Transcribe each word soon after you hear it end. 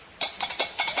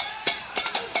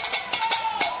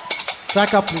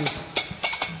Track up, please.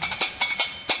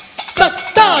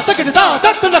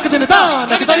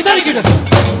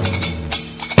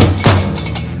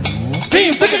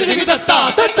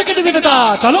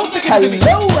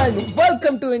 Hello and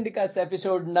welcome to Indicast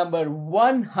episode number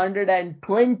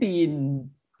 120 in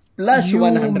plus You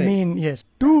 100. mean, yes,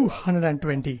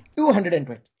 220.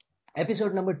 220.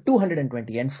 Episode number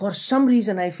 220. And for some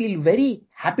reason, I feel very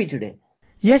happy today.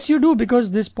 Yes, you do, because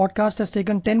this podcast has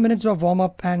taken 10 minutes of warm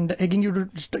up and egging you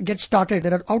to get started.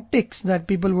 There are outtakes that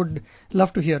people would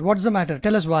love to hear. What's the matter?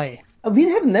 Tell us why. We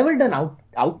have never done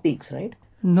outtakes, right?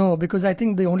 No, because I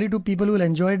think the only two people who will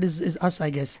enjoy it is us,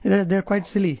 I guess. They're quite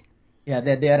silly. Yeah,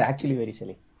 they are actually very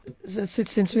silly.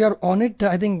 Since we are on it,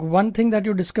 I think one thing that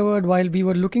you discovered while we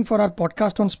were looking for our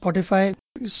podcast on Spotify,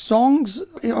 songs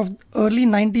of early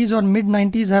 90s or mid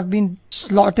 90s have been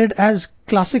slotted as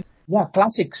classic. Yeah,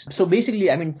 classics. So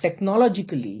basically, I mean,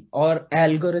 technologically or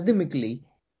algorithmically,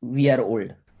 we are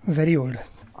old. Very old.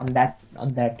 On that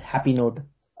happy note.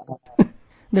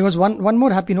 There was one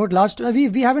more happy note.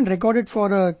 We haven't recorded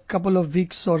for a couple of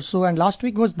weeks or so, and last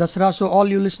week was Dasra. So all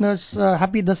you listeners,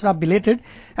 happy Dasra belated.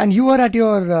 And you were at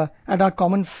our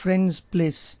common friend's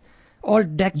place, all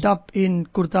decked up in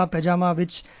kurta pajama,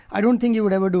 which I don't think you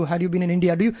would ever do had you been in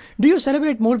India. Do you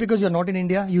celebrate more because you're not in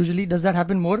India? Usually, does that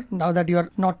happen more now that you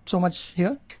are not so much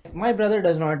here? My brother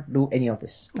does not do any of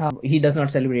this. He does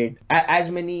not celebrate as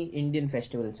many Indian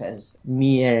festivals as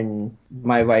me and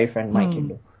my wife and my kid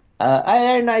do.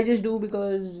 And I just do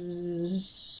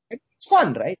because it's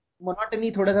fun, right?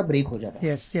 Monotony thoda sa break ho jata.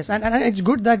 Yes. And it's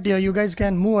good that you guys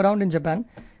can move around in Japan,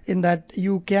 in that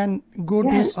you can go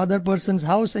to other person's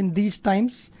house in these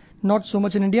times, not so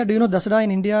much in India. Do you know Dasara in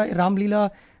India, Ram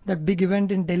Leela, that big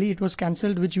event in Delhi, it was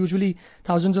cancelled, which usually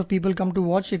thousands of people come to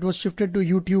watch. It was shifted to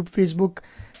YouTube, Facebook.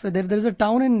 There is a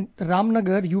town in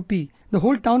Ramnagar, UP. The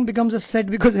whole town becomes a set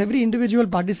because every individual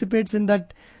participates in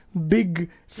that big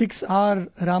 6-hour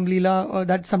Ram Leela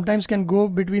that sometimes can go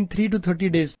between 3 to 30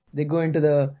 days. They go into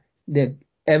the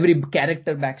every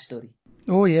character backstory.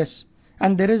 Oh yes.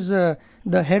 And there is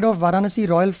the head of Varanasi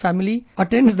royal family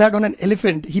attends that on an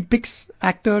elephant. He picks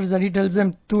actors and he tells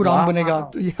them, "Tu Ram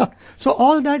banega." Yeah. So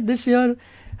all that this year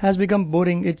has become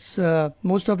boring. It's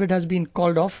most of it has been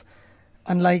called off.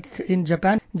 Unlike in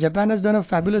Japan has done a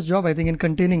fabulous job, I think, in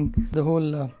containing the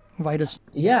whole virus.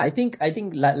 Yeah, I think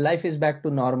life is back to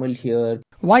normal here.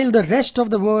 While the rest of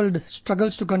the world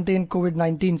struggles to contain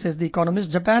COVID-19, says The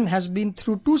Economist, Japan has been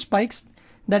through two spikes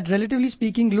that, relatively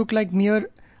speaking, look like mere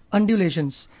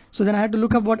undulations. So then I had to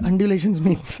look up what undulations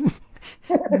means.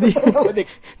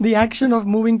 the action of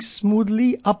moving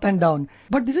smoothly up and down.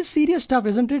 But this is serious stuff,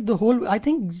 isn't it? I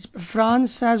think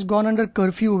France has gone under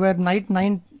curfew where night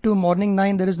 9 to morning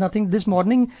 9 there is nothing. This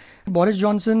morning Boris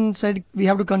Johnson said we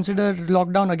have to consider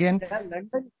lockdown again.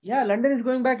 London is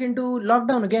going back into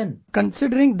lockdown again.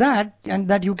 Considering that, and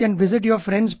that you can visit your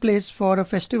friend's place for a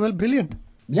festival, brilliant.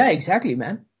 Yeah, exactly,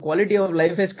 man. Quality of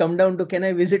life has come down to, can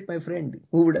I visit my friend?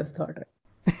 Who would have thought, right?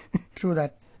 True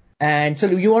that. And so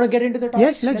you want to get into the topics?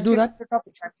 Yes, let's do that. I'm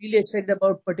really excited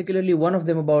about particularly one of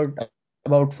them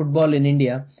about football in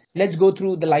India. Let's go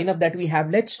through the lineup that we have.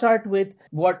 Let's start with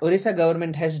what Orissa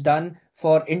government has done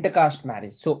for intercaste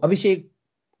marriage. So Abhishek,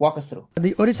 walk us through.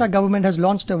 The Orissa government has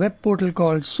launched a web portal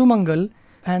called Sumangal,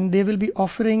 and they will be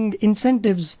offering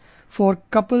incentives for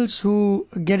couples who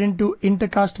get into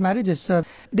intercaste marriages.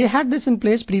 They had this in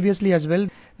place previously as well.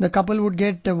 The couple would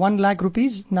get 1 lakh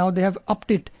rupees. Now they have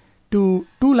upped it to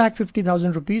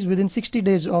 2,50,000 rupees within 60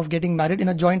 days of getting married in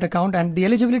a joint account. And the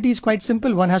eligibility is quite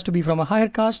simple. One has to be from a higher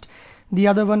caste, the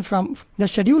other one from the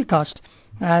scheduled caste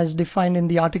as defined in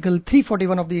the Article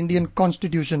 341 of the Indian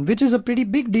Constitution, which is a pretty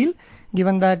big deal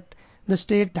given that the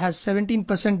state has 17%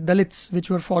 Dalits, which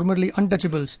were formerly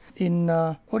untouchables in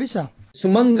Orissa.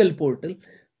 Sumangal portal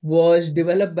was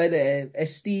developed by the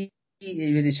ST,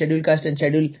 the Scheduled Caste and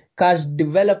Scheduled Caste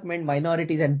Development,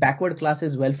 Minorities and Backward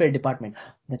Classes Welfare Department.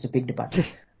 That's a big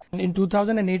department. In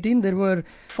 2018, there were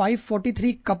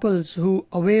 543 couples who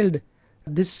availed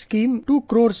this scheme. 2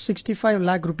 crores 65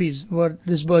 lakh rupees were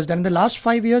disbursed. And in the last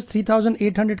 5 years,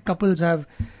 3,800 couples have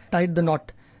tied the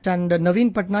knot. And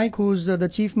Naveen Patnaik, who's the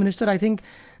chief minister, I think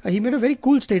he made a very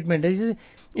cool statement. He says,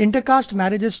 intercaste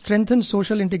marriages strengthen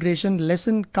social integration,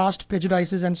 lessen caste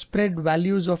prejudices and spread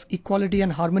values of equality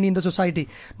and harmony in the society.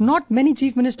 Not many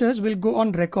chief ministers will go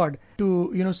on record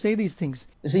to, say these things.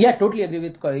 So yeah, totally agree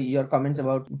with your comments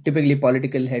about typically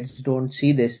political heads don't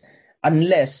see this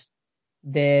unless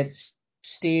their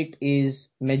state is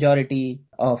majority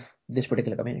of this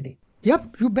particular community.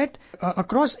 Yep, you bet.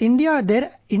 Across India,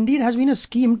 there indeed has been a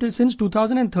scheme since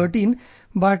 2013,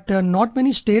 but not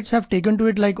many states have taken to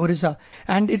it like Orissa.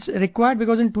 And it's required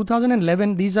because in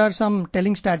 2011, these are some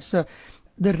telling stats.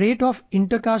 The rate of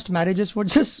intercaste marriages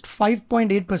was just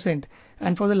 5.8%.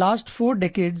 And for the last 4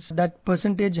 decades, that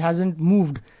percentage hasn't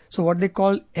moved. So what they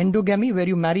call endogamy, where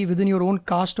you marry within your own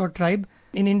caste or tribe,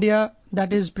 in India,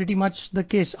 that is pretty much the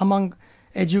case among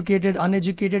educated,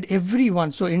 uneducated,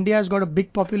 everyone. So India has got a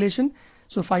big population.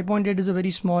 So 5.8 is a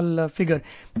very small figure.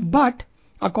 But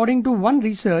according to one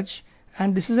research,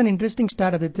 and this is an interesting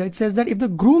stat, Aditya, it says that if the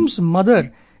groom's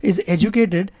mother is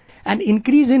educated, an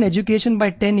increase in education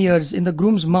by 10 years in the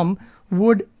groom's mum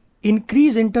would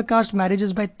increase intercaste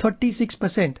marriages by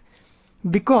 36%.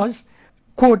 Because,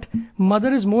 quote,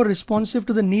 mother is more responsive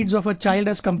to the needs of a child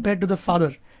as compared to the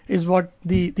father, is what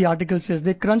the article says.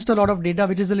 They crunched a lot of data,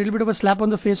 which is a little bit of a slap on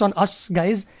the face on us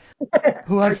guys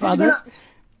who are fathers.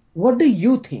 What do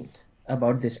you think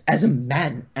about this as a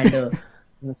man and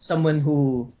someone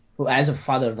who as a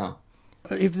father now?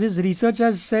 If this research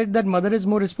has said that mother is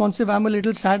more responsive, I'm a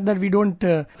little sad that we don't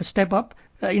step up.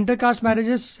 Intercaste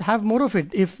marriages have more of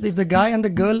it. If the guy and the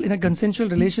girl in a consensual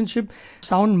relationship,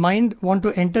 sound mind, want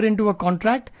to enter into a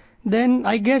contract, then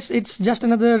I guess it's just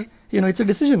another, it's a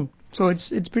decision. So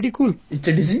it's pretty cool. It's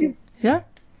a decision. Yeah.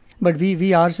 But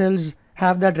we ourselves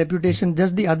have that reputation.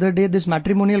 Just the other day, this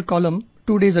matrimonial column,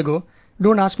 2 days ago,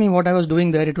 don't ask me what I was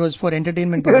doing there. It was for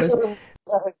entertainment purpose.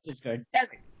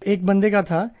 एक बंदे का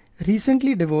था,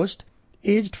 recently divorced,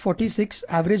 aged 46,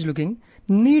 average looking,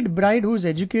 need bride who's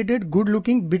educated, good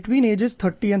looking, between ages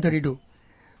 30 and 32.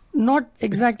 Not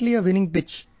exactly a winning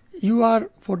pitch. You are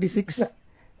 46.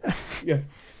 Yeah.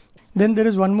 Then there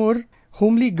is one more,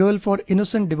 homely girl for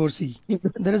innocent divorcee.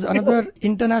 There is another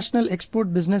international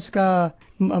export business ka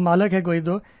malak hai koi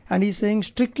to, and he's saying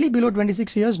strictly below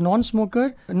 26 years,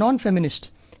 non-smoker,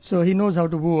 non-feminist. So he knows how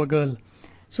to woo a girl.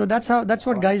 So that's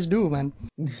what guys do, man.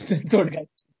 That's what guys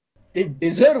do. They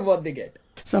deserve what they get.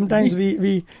 Sometimes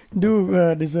we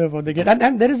do deserve what they get.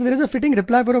 And there is a fitting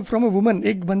reply from a woman.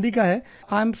 Ek bandi ka hai.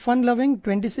 I'm fun-loving,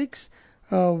 26.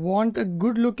 Want a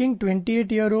good-looking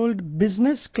 28-year-old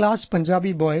business class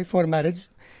Punjabi boy for marriage,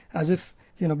 as if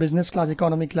business class,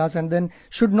 economy class, and then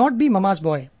should not be mama's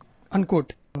boy,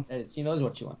 unquote. She knows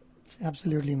what she wants.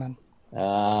 Absolutely, man.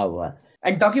 Well.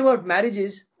 And talking about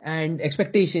marriages and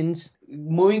expectations,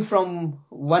 moving from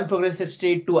one progressive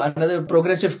state to another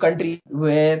progressive country,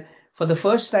 where for the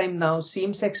first time now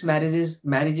same-sex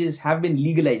marriages have been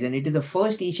legalized, and it is the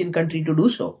first Asian country to do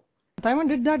so. Taiwan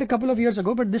did that a couple of years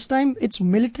ago, but this time its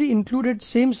military included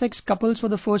same-sex couples for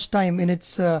the first time in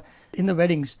the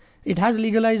weddings. It has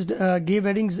legalized gay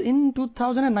weddings in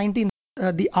 2019.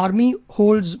 The army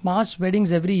holds mass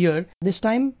weddings every year. This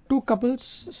time, 2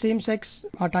 couples, same-sex,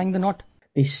 are tying the knot.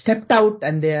 They stepped out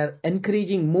and they are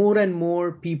encouraging more and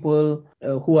more people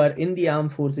who are in the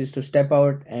armed forces to step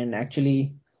out and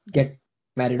actually get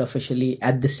married officially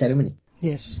at this ceremony.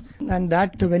 Yes, and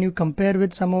that when you compare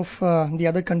with some of the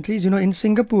other countries, in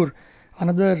Singapore,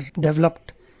 another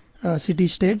developed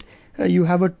city-state, you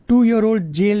have a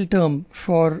 2-year-old jail term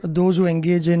for those who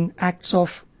engage in acts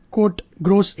of, quote,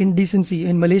 gross indecency.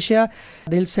 In Malaysia,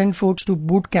 they'll send folks to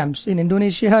boot camps. In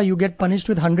Indonesia, you get punished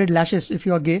with 100 lashes if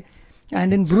you are gay.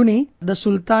 And in Brunei, the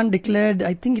Sultan declared,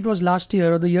 I think it was last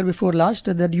year or the year before last,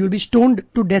 that you'll be stoned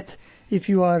to death if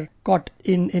you are caught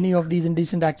in any of these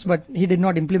indecent acts. But he did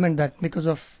not implement that because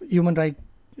of human rights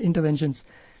interventions.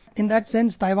 In that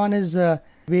sense, Taiwan is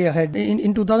way ahead.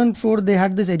 In 2004, they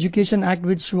had this Education Act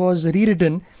which was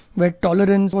rewritten, where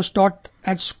tolerance was taught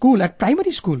at school, at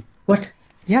primary school. What?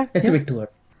 Yeah. That's a bit too hard.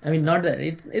 I mean, not that.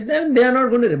 They are not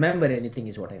going to remember anything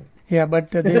is what I mean. Yeah,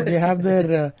 but they have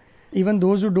their... even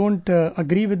those who don't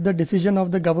agree with the decision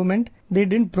of the government, they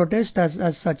didn't protest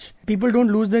as such. People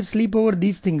don't lose their sleep over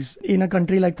these things in a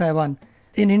country like Taiwan.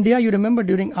 In India, you remember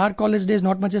during our college days,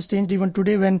 not much has changed even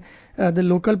today, when the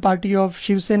local party of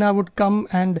Shiv Sena would come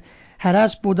and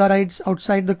harass Podarites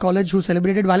outside the college who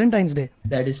celebrated Valentine's Day.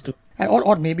 That is true.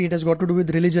 Or maybe it has got to do with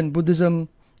religion, Buddhism,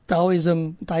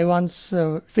 Taoism, Taiwan's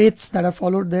faiths that are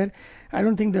followed there. I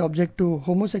don't think they object to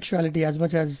homosexuality as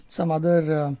much as some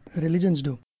other religions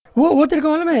do. वो तेरे को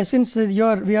मालूम है, since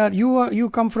you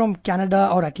come from Canada,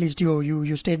 or at least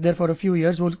you stayed there for a few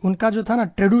years, उनका जो था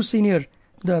ना, Trudeau Senior,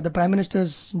 the Prime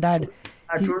Minister's dad,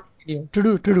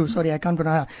 Trudeau, sorry, I can't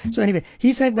pronounce. So anyway,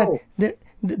 he said that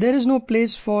there is no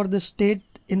place for the state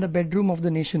in the bedroom of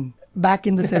the nation back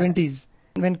in the 70s.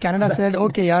 When Canada said,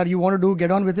 okay, yaar, you want to do,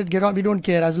 get on with it, get on, we don't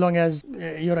care as long as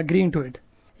you're agreeing to it.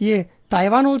 Yeah,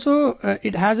 Taiwan also,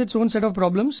 it has its own set of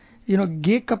problems.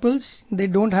 Gay couples, they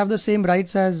don't have the same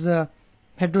rights as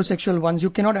heterosexual ones. You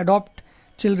cannot adopt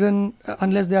children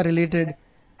unless they are related.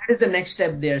 That is the next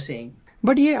step they are saying.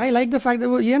 But yeah, I like the fact that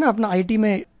ये ना अपना IT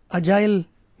में agile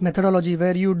methodology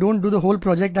where you don't do the whole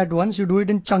project at once, you do it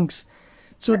in chunks.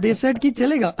 So they said कि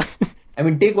चलेगा. I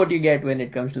mean, take what you get when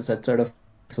it comes to such sort of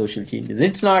social changes.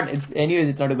 It's not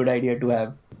a good idea to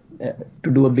have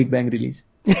to do a Big Bang release.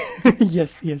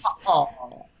 Yes. Oh.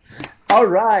 All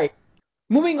right.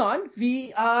 Moving on,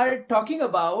 we are talking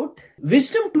about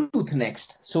wisdom tooth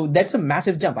next. So that's a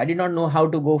massive jump. I did not know how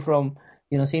to go from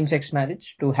same-sex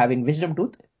marriage to having wisdom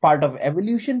tooth. Part of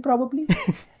evolution, probably.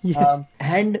 Yes.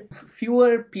 And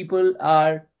fewer people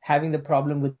are having the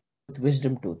problem with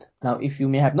wisdom tooth. Now, if you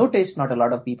may have noticed, not a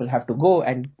lot of people have to go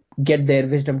and get their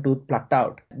wisdom tooth plucked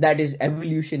out. That is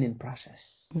evolution in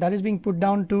process. That is being put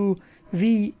down to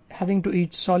we having to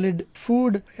eat solid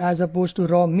food as opposed to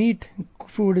raw meat.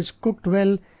 Food is cooked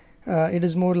well. It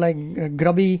is more like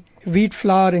grubby wheat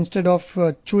flour instead of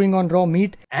chewing on raw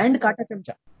meat. And kata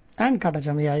chamcha. And kata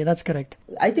chamcha, yeah, that's correct.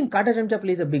 I think kata chamcha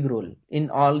plays a big role in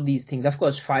all these things. Of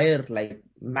course, fire, like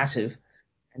massive.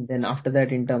 And then after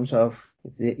that, in terms of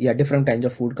different kinds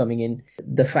of food coming in,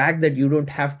 the fact that you don't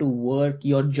have to work,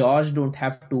 your jaws don't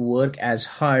have to work as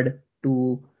hard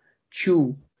to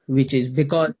chew, which is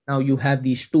because now you have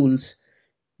these tools,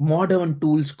 modern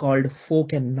tools called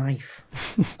fork and knife.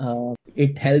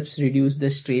 It helps reduce the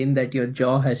strain that your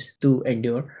jaw has to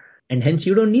endure. And hence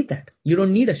you don't need that. You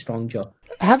don't need a strong jaw.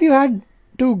 Have you had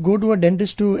to go to a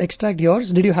dentist to extract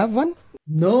yours? Did you have one?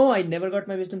 No, I never got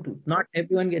my wisdom tooth. Not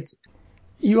everyone gets it.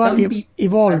 You are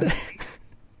evolved.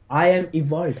 I am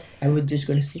evolved. I was just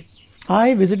going to say.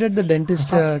 I visited the dentist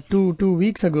 2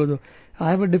 weeks ago though.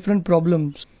 I have a different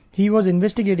problem. He was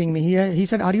investigating me. He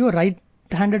said, "Are you a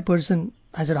right-handed person?"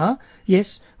 I said, "Huh?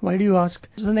 Yes. Why do you ask?"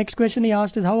 So the next question he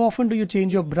asked is, "How often do you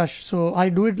change your brush?" So I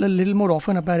do it a little more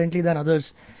often apparently than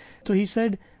others. So he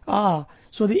said,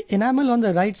 so the enamel on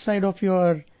the right side of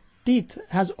your teeth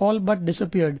has all but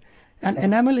disappeared. And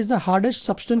enamel is the hardest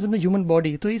substance in the human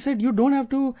body. So he said, you don't have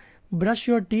to brush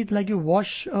your teeth like you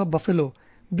wash a buffalo.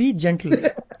 Be gentle.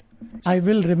 I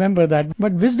will remember that.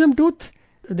 But wisdom tooth,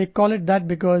 they call it that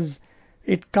because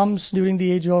it comes during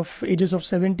the ages of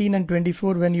 17 and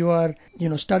 24 when you are,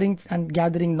 studying and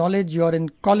gathering knowledge. You are in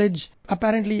college,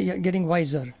 apparently getting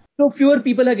wiser. So fewer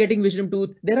people are getting wisdom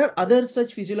tooth. There are other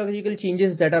such physiological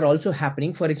changes that are also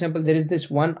happening. For example, there is this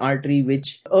one artery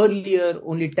which earlier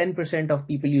only 10% of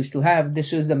people used to have.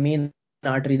 This is the main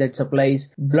artery that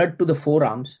supplies blood to the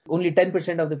forearms. Only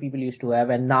 10% of the people used to have.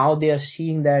 And now they are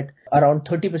seeing that around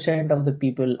 30% of the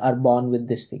people are born with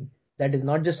this thing. That is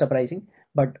not just surprising,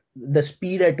 but the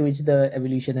speed at which the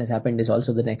evolution has happened is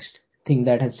also the next thing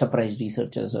that has surprised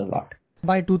researchers a lot.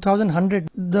 By 2100,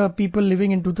 the people living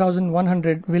in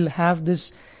 2100 will have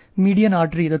this median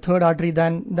artery, the third artery,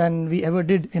 than we ever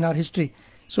did in our history.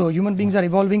 So human beings are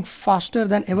evolving faster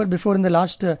than ever before in the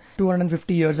last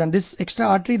 250 years. And this extra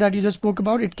artery that you just spoke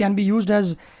about, it can be used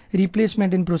as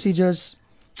replacement in procedures,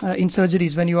 in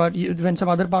surgeries when some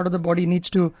other part of the body needs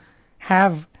to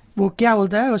have वो क्या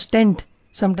बोलता है, a stent,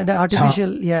 sometimes the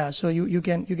artificial, yeah. So you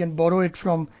can borrow it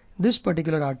from this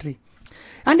particular artery.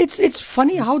 And it's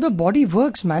funny how the body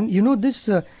works, man. This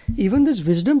even this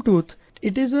wisdom tooth,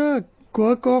 it is a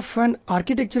quirk of an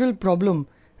architectural problem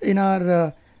in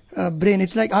our brain.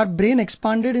 It's like our brain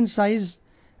expanded in size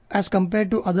as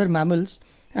compared to other mammals,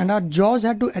 and our jaws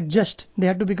had to adjust. They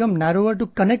had to become narrower to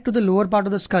connect to the lower part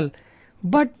of the skull.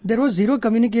 But there was zero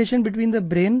communication between the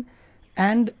brain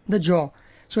and the jaw.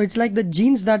 So it's like the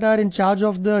genes that are in charge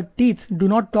of the teeth do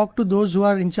not talk to those who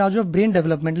are in charge of brain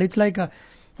development. It's like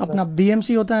अपना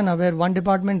BMC होता है ना, where one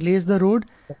department lays the road,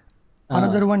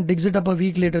 another one digs it up a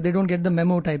week later. They don't get the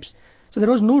memo types. So there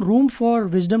was no room for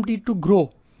wisdom teeth to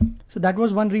grow. So that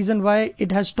was one reason why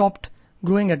it has stopped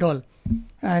growing at all.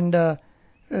 And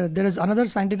there is another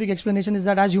scientific explanation is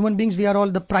that as human beings,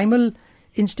 the primal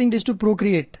instinct is to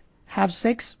procreate, have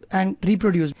sex and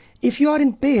reproduce. If you are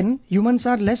in pain, humans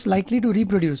are less likely to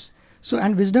reproduce. So,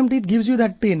 and wisdom teeth gives you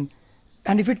that pain.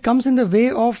 And if it comes in the way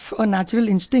of a natural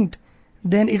instinct,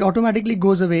 then it automatically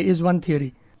goes away, is one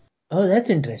theory. Oh,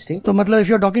 that's interesting. So, if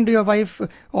you're talking to your wife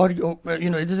or,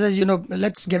 it says,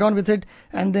 let's get on with it.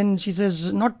 And then she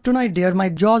says, not tonight, dear, my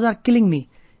jaws are killing me,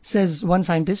 says one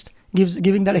scientist,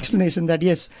 giving that explanation that,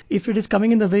 yes, if it is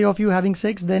coming in the way of you having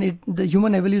sex, then the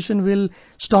human evolution will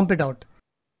stomp it out.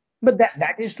 But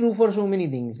that is true for so many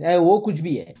things. वो कुछ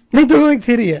भी है. नहीं तो वो एक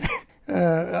theory है.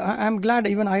 I'm glad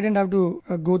even I didn't have to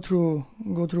go through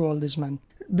all this, man.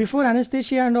 Before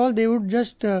anesthesia and all, they would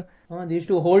just they used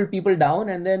to hold people down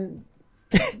and then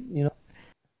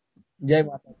Jai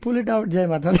Mata. Pull it out, Jai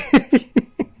Mata.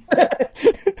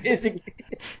 Basically.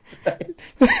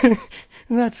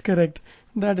 That's correct.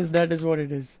 That is what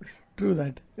it is. True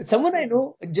that. Someone I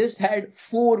know just had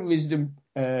 4 wisdom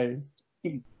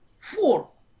teeth. 4.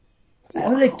 I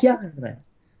was like, kya kar raha hai?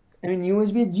 I mean, you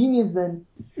must be a genius then.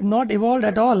 Not evolved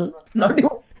at all. Not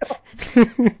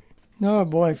even. No,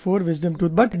 boy, 4 wisdom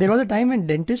tooth. But there was a time when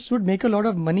dentists would make a lot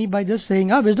of money by just saying,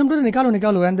 wisdom tooth nikalo,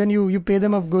 nikalo, and then you pay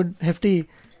them a good hefty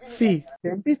fee.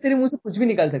 Dentist तेरे मुंह से कुछ भी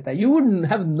निकाल सकता है. You would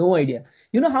have no idea.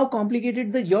 You know how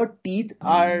complicated that your teeth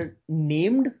are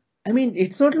named? I mean,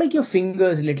 it's not like your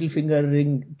fingers, little finger,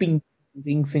 ring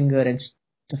finger, and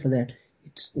stuff like that.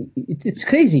 It's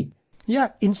crazy. Yeah,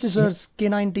 incisors,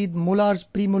 canine teeth, molars,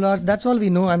 premolars. That's all we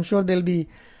know. I'm sure there'll be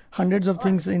hundreds of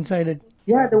things inside it.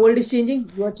 Yeah, the world is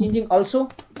changing. You are changing also.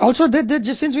 Also,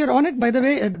 just since we are on it, by the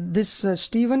way, this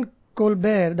Stephen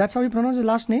Colbert, that's how you pronounce his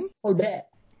last name? Colbert.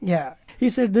 Yeah. He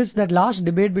said that last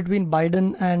debate between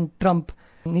Biden and Trump,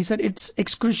 he said it's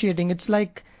excruciating. It's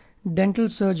like dental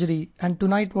surgery, and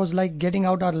tonight was like getting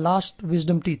out our last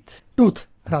wisdom tooth,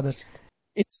 rather.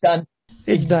 It's done.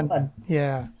 It's done.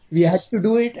 Yeah. We had to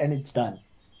do it, and it's done.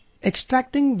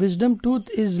 Extracting wisdom tooth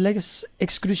is less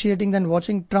excruciating than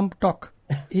watching Trump talk.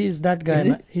 He's that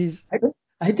guy. Is it?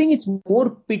 I think it's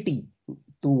more pity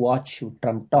to watch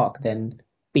Trump talk than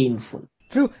painful.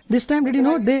 True. This time, did you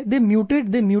know they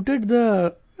muted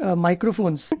the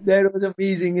microphones? That was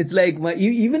amazing. It's like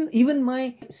even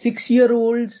my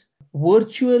 6-year-old's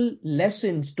virtual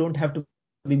lessons don't have to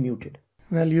be muted.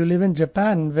 Well, you live in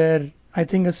Japan, where I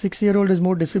think a 6-year-old is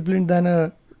more disciplined than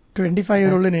a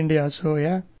 25-year-old in India. So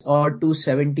yeah. Or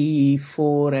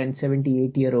 274 and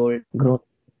 78-year-old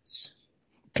grown-ups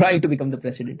trying to become the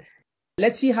president.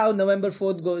 Let's see how November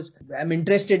 4th goes. I'm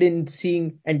interested in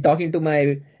seeing and talking to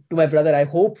my brother. I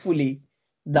hopefully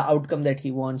the outcome that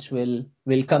he wants will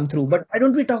come through. But why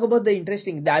don't we talk about the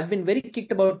interesting? I've been very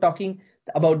kicked about talking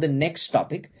about the next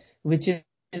topic, which is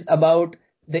about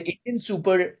the Indian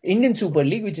Super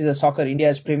League, which is a soccer,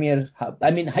 India's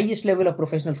highest level of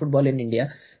professional football in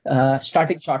India,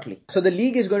 starting shortly. So the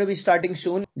league is going to be starting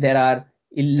soon. There are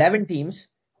 11 teams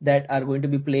that are going to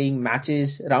be playing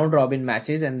matches, round robin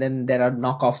matches, and then there are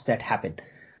knockoffs that happen.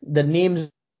 The names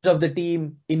of the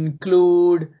team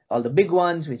include all the big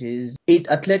ones, which is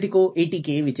Atletico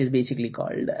ATK, which is basically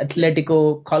called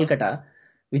Atletico Kolkata,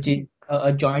 which is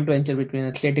a joint venture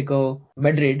between Atletico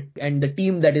Madrid and the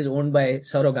team that is owned by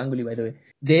Sourav Ganguly, by the way.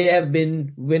 They have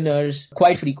been winners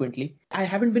quite frequently. I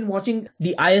haven't been watching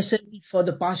the ISL for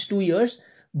the past 2 years,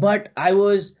 but I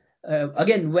was,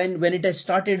 again, when it has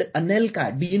started,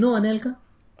 Anelka. Do you know Anelka?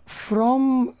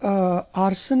 From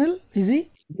Arsenal, is he?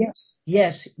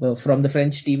 Yes, from the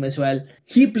French team as well.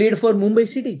 He played for Mumbai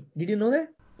City. Did you know that?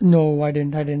 No, I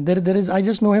didn't. There is. I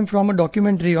just know him from a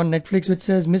documentary on Netflix which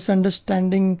says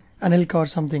 "Misunderstanding Anelka" or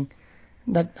something.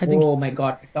 That I think. Oh my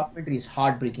God, the documentary is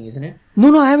heartbreaking, isn't it?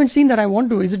 No, I haven't seen that. I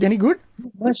want to. Is it any good?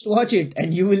 You must watch it,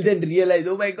 and you will then realize,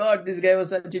 oh my God, this guy was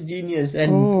such a genius,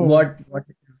 and what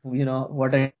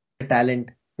a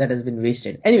talent that has been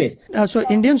wasted. Anyways, so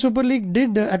Indian Super League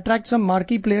did attract some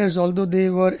marquee players, although they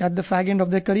were at the fag end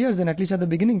of their careers, then at least at the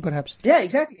beginning, perhaps. Yeah,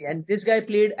 exactly. And this guy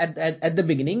played at the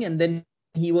beginning, and then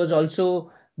he was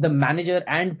also the manager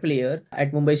and player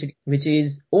at Mumbai City, which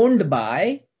is owned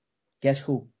by, guess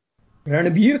who?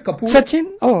 Ranbir Kapoor.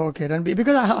 Sachin? Oh, okay. Ranbir.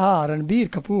 Because, Ranbir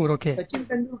Kapoor, okay. Sachin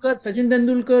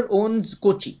Tendulkar owns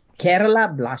Kochi.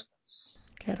 Kerala Blasters.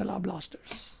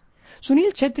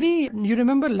 Sunil Chhetri, you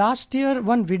remember last year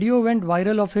one video went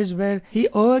viral of his where he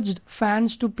urged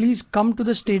fans to please come to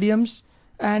the stadiums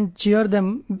and cheer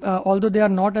them, although they are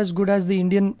not as good as the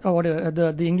Indian or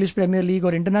the English Premier League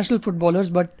or international footballers,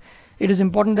 but it is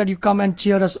important that you come and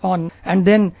cheer us on. And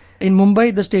then in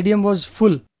Mumbai, the stadium was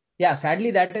full. Yeah, sadly,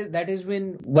 that has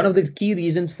been one of the key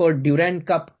reasons for Durand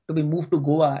Cup to be moved to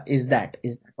Goa is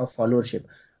of followership.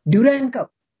 Durand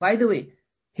Cup, by the way,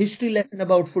 history lesson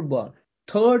about football.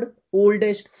 Third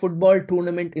oldest football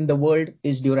tournament in the world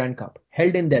is Durand Cup,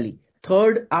 held in Delhi.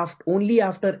 Third, only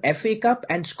after FA Cup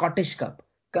and Scottish Cup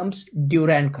comes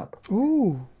Durand Cup.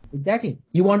 Ooh. Exactly.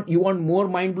 You want more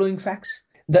mind-blowing facts?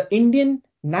 The Indian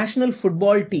national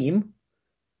football team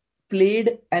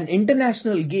played an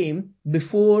international game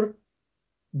before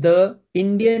the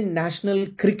Indian national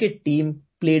cricket team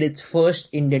played its first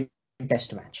Indian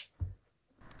test match.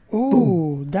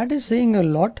 Oh, that is saying a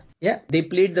lot. Yeah, they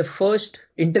played the first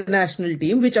international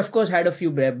team, which of course had a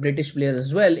few British players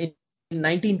as well, in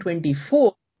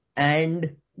 1924,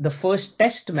 and the first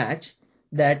test match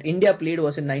that India played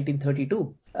was in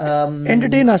 1932.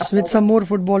 Entertain us with some more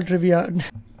football trivia.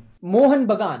 Mohan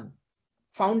Bagan,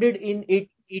 founded in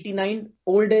 1889,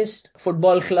 oldest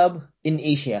football club in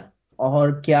Asia.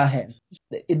 और क्या है.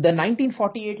 The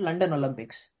 1948 London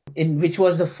Olympics, in which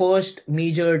was the first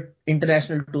major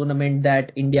international tournament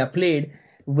that India played,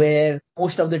 where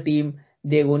most of the team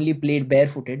they only played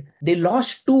barefooted. They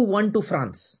lost 2-1 to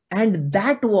France, and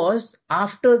that was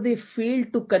after they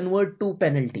failed to convert two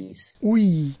penalties.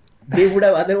 Ui. They would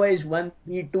have otherwise won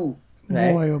 3-2.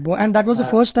 Right? Boy, oh boy. And that was the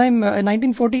first time in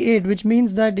 1948, which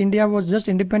means that India was just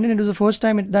independent. It was the first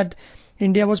time that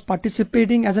India was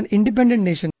participating as an independent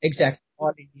nation. Exactly.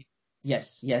 All India.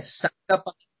 Yes.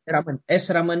 Sangappa Raman. S.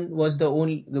 Raman was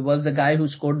the guy who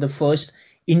scored the first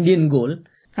Indian goal.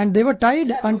 And they were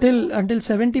tied until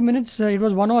 70 minutes. It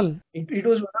was 1-1. It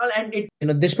was 1-1,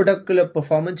 and this particular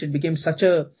performance, it became such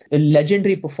a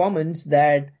legendary performance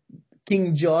that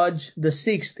King George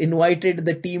VI invited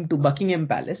the team to Buckingham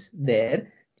Palace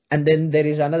there. And then there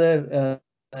is another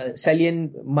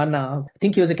Salian Manna. I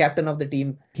think he was the captain of the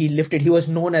team. He was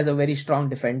known as a very strong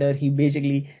defender. He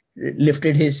basically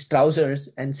lifted his trousers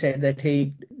and said that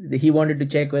he wanted to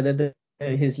check whether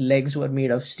his legs were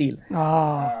made of steel.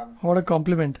 What a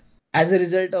compliment. As a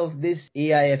result of this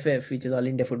AIFF, which is All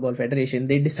India Football Federation,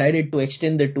 they decided to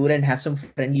extend the tour and have some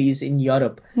friendlies in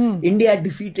Europe. India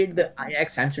defeated the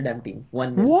Ajax Amsterdam team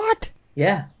 1-0. What?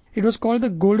 Yeah. It was called the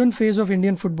golden phase of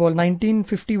Indian football,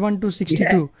 1951 to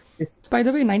 62. Yes. By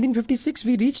the way, 1956,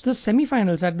 we reached the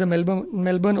semi-finals at the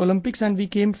Melbourne Olympics and we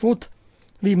came fourth.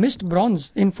 We missed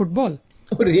bronze in football.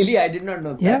 Oh, really? I did not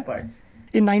know that part.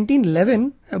 In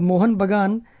 1911, Mohan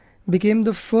Bagan became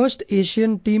the first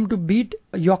Asian team to beat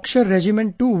Yorkshire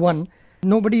Regiment 2-1.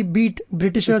 Nobody beat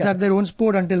Britishers at their own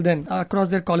sport until then, across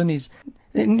their colonies.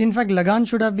 In fact, Lagan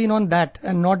should have been on that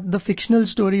and not the fictional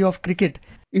story of cricket.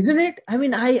 Isn't it? I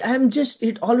mean,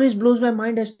 it always blows my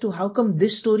mind as to how come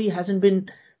this story hasn't been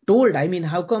told. I mean,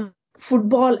 how come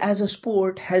football as a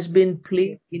sport has been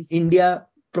played in India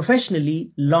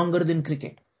professionally longer than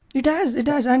cricket? It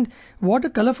has. And what a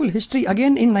colorful history.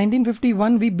 Again, in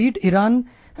 1951, we beat Iran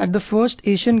at the first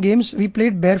Asian Games. We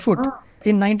played barefoot.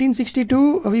 In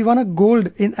 1962, we won a gold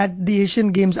at the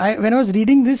Asian Games. When I was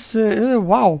reading this,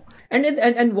 wow.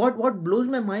 And what blows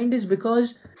my mind is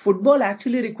because football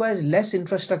actually requires less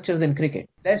infrastructure than cricket,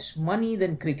 less money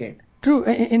than cricket. True.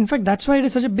 In fact, that's why it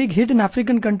is such a big hit in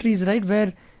African countries, right?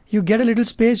 Where you get a little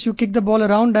space, you kick the ball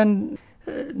around and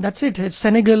that's it. It's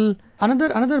Senegal.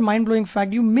 Another mind-blowing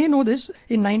fact, you may know this,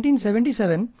 in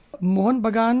 1977, Mohan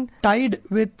Bagan tied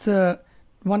with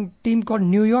one team called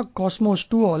New York Cosmos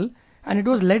 2-2, and it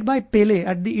was led by Pele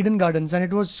at the Eden Gardens, and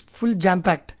it was full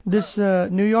jam-packed. This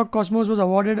New York Cosmos was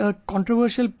awarded a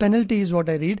controversial penalty, is what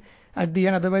I read, at the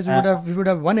end. Otherwise, we would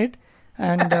have won it.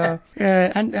 And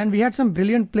and we had some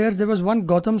brilliant players. There was one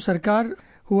Gautam Sarkar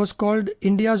who was called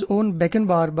India's own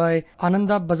Beckenbauer by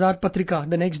Ananda Bazar Patrika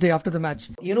the next day after the match.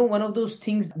 You know, one of those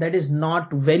things that is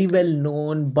not very well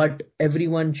known, but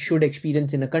everyone should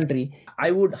experience in a country.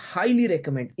 I would highly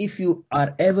recommend, if you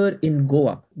are ever in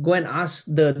Goa, go and ask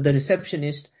the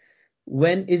receptionist,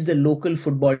 when is the local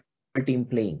football team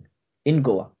playing in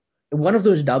Goa? One of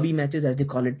those derby matches, as they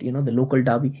call it, you know, the local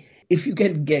derby. If you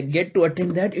can get to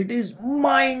attend that, it is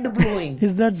mind-blowing.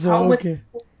 Is that so? How okay.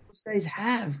 much those guys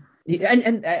have.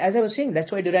 And as I was saying,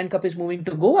 that's why Durand Cup is moving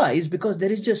to Goa, is because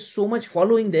there is just so much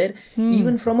following there.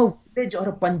 Even from a village or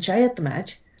a panchayat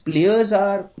match, players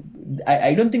are,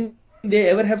 I don't think they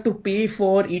ever have to pay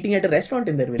for eating at a restaurant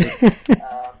in their village.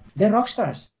 They're rock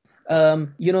stars.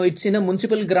 You know, it's in a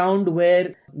municipal ground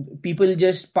where people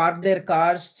just park their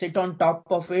cars, sit on top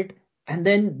of it, and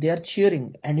then they are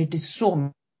cheering. And it is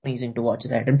so amazing to watch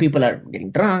that. And people are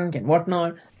getting drunk and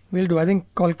whatnot. Will do. I think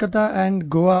Kolkata and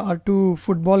Goa are two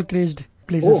football crazed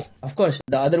places. Oh, of course.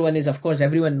 The other one is, of course,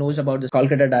 everyone knows about the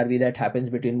Kolkata derby that happens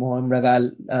between Mohan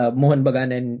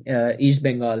Bagan and East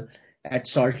Bengal at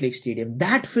Salt Lake Stadium.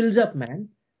 That fills up, man.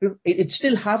 It's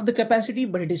still half the capacity,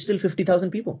 but it is still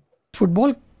 50,000 people.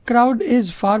 Football crowd is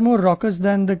far more raucous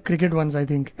than the cricket ones, I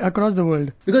think, across the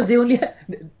world. Because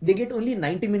they get only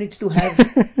 90 minutes to have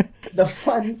the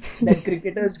fun that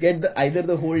cricketers get either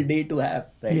the whole day to have,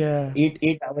 right? Yeah.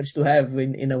 8 hours to have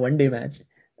in a one-day match.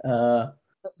 The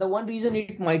one reason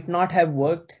it might not have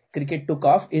worked, cricket took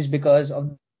off, is because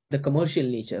of the commercial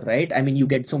nature, right? I mean, you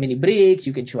get so many breaks,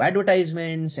 you can show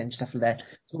advertisements and stuff like that.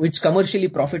 So it's commercially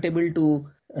profitable to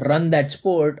run that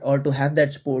sport or to have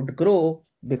that sport grow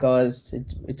because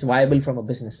it's viable from a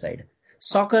business side.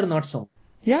 Soccer, not so.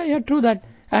 Yeah, true that.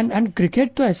 And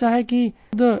cricket तो ऐसा है कि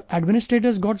the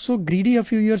administrators got so greedy a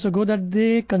few years ago that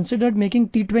they considered making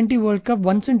T20 World Cup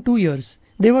once in 2 years.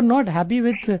 They were not happy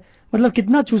with मतलब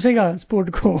कितना चूसेगा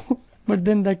sport को, but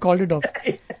then they called it off.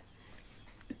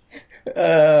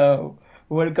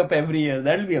 World Cup every year,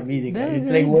 that'll be amazing. Right? It's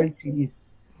like World Series.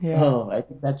 Yeah. Oh, I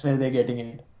think that's where they're getting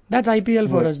it. That's IPL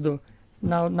for Good. us though.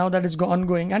 Now that it's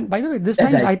ongoing. And by the way, this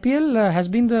That's time's right. IPL has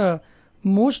been the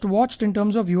most watched in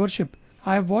terms of viewership.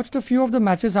 I've watched a few of the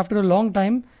matches after a long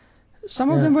time.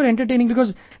 Some of them Yeah. were entertaining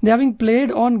because they're having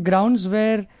played on grounds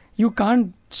where you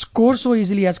can't score so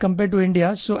easily as compared to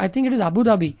India. So I think it is Abu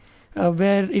Dhabi,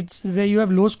 where you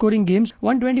have low scoring games,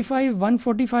 125,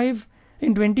 145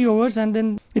 in 20 overs, and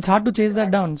then it's hard to chase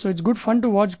that down. So it's good fun to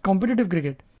watch competitive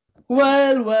cricket.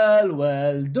 Well.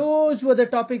 Those were the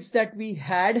topics that we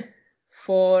had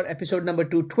for episode number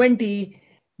 220.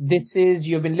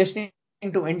 You've been listening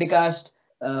to Indicast.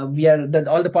 All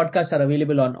the podcasts are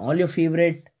available on all your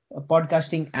favorite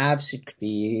podcasting apps. It could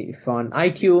be on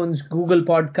iTunes, Google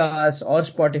Podcasts, or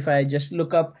Spotify. Just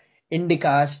look up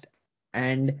Indicast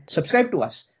and subscribe to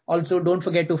us. Also, don't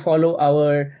forget to follow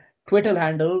our Twitter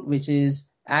handle, which is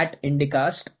at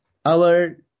Indicast.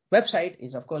 Our website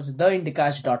is, of course,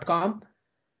 theindicast.com.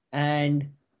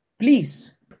 And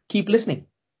please keep listening.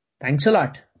 Thanks a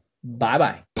lot. Bye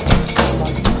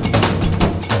bye.